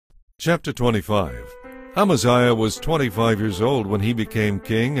Chapter 25. Amaziah was 25 years old when he became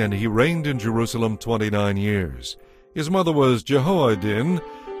king, and he reigned in Jerusalem 29 years. His mother was Jehoiadin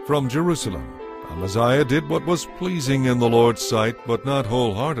from Jerusalem. Amaziah did what was pleasing in the Lord's sight, but not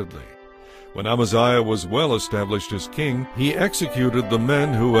wholeheartedly. When Amaziah was well established as king, he executed the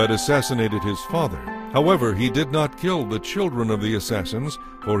men who had assassinated his father. However, he did not kill the children of the assassins,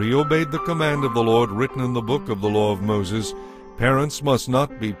 for he obeyed the command of the Lord written in the book of the law of Moses: Parents must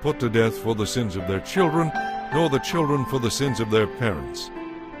not be put to death for the sins of their children, nor the children for the sins of their parents.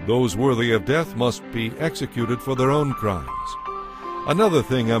 Those worthy of death must be executed for their own crimes. Another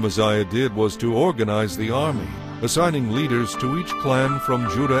thing Amaziah did was to organize the army, assigning leaders to each clan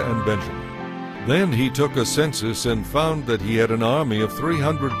from Judah and Benjamin. Then he took a census and found that he had an army of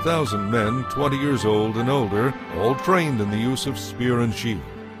 300,000 men 20 years old and older, all trained in the use of spear and shield.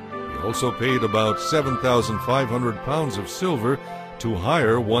 He also paid about 7,500 pounds of silver to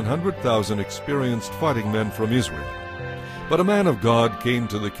hire 100,000 experienced fighting men from Israel. But a man of God came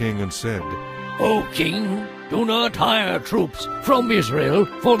to the king and said, O king, do not hire troops from Israel,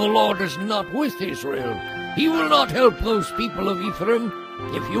 for the Lord is not with Israel. He will not help those people of Ephraim.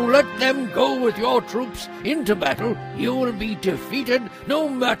 If you let them go with your troops into battle, you will be defeated no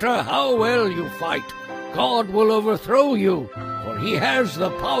matter how well you fight. God will overthrow you, for he has the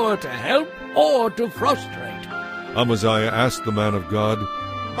power to help or to frustrate. Amaziah asked the man of God,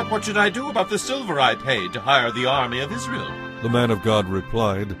 But what should I do about the silver I paid to hire the army of Israel? The man of God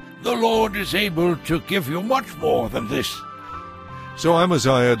replied, The Lord is able to give you much more than this. So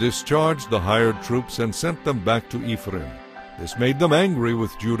Amaziah discharged the hired troops and sent them back to Ephraim. This made them angry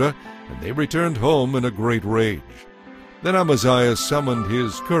with Judah, and they returned home in a great rage. Then Amaziah summoned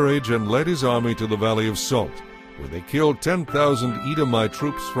his courage and led his army to the Valley of Salt, where they killed 10,000 Edomite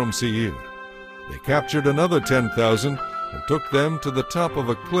troops from Seir. They captured another 10,000 and took them to the top of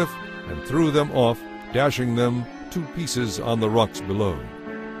a cliff and threw them off, dashing them to pieces on the rocks below.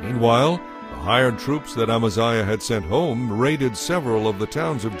 Meanwhile, the hired troops that Amaziah had sent home raided several of the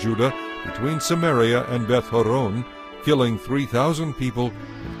towns of Judah between Samaria and Beth-horon, killing 3,000 people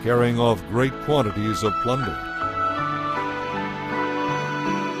and carrying off great quantities of plunder.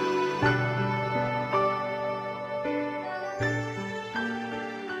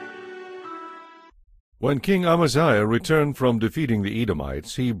 When King Amaziah returned from defeating the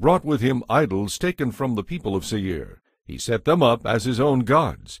Edomites, he brought with him idols taken from the people of Seir. He set them up as his own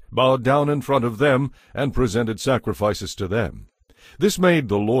gods, bowed down in front of them, and presented sacrifices to them. This made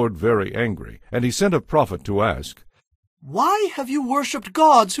the Lord very angry, and he sent a prophet to ask, Why have you worshipped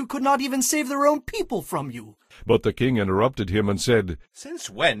gods who could not even save their own people from you? But the king interrupted him and said, Since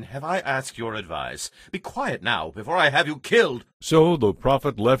when have I asked your advice? Be quiet now, before I have you killed. So the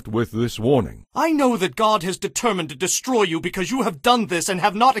prophet left with this warning, I know that God has determined to destroy you because you have done this and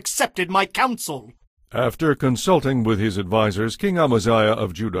have not accepted my counsel. After consulting with his advisers, King Amaziah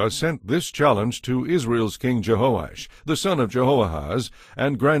of Judah sent this challenge to Israel's king Jehoash, the son of Jehoahaz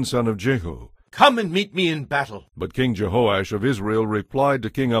and grandson of Jehu. Come and meet me in battle. But King Jehoash of Israel replied to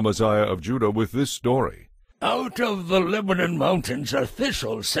King Amaziah of Judah with this story. Out of the Lebanon mountains a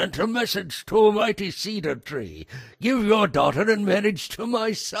thistle sent a message to a mighty cedar tree, Give your daughter in marriage to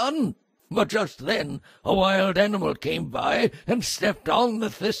my son. But just then a wild animal came by and stepped on the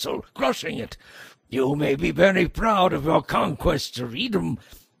thistle, crushing it. You may be very proud of your conquests of Edom,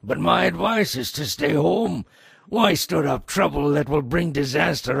 but my advice is to stay home. Why stir up trouble that will bring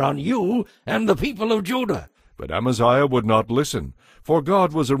disaster on you and the people of Judah? But Amaziah would not listen, for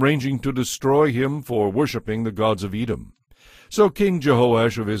God was arranging to destroy him for worshipping the gods of Edom. So King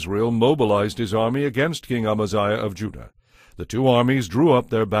Jehoash of Israel mobilized his army against King Amaziah of Judah. The two armies drew up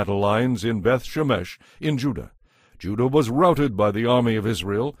their battle lines in Beth-shemesh in Judah. Judah was routed by the army of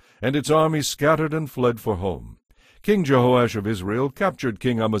Israel, and its army scattered and fled for home. King Jehoash of Israel captured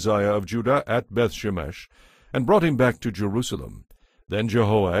King Amaziah of Judah at Beth-shemesh, and brought him back to Jerusalem. Then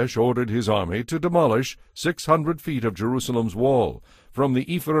Jehoash ordered his army to demolish 600 feet of Jerusalem's wall, from the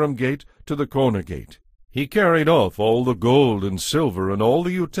Ephraim gate to the corner gate. He carried off all the gold and silver and all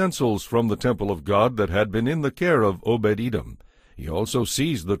the utensils from the temple of God that had been in the care of Obed-Edom. He also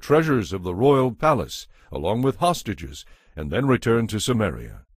seized the treasures of the royal palace, along with hostages, and then returned to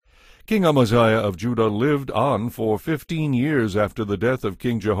Samaria. King Amaziah of Judah lived on for 15 years after the death of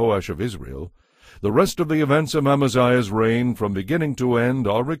King Jehoash of Israel. The rest of the events of Amaziah's reign from beginning to end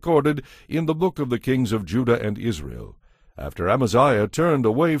are recorded in the book of the kings of Judah and Israel. After Amaziah turned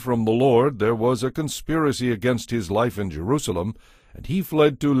away from the Lord, there was a conspiracy against his life in Jerusalem, and he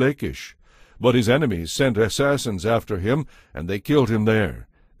fled to Lachish. But his enemies sent assassins after him, and they killed him there.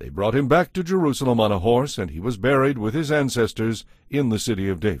 They brought him back to Jerusalem on a horse, and he was buried with his ancestors in the city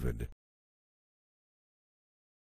of David.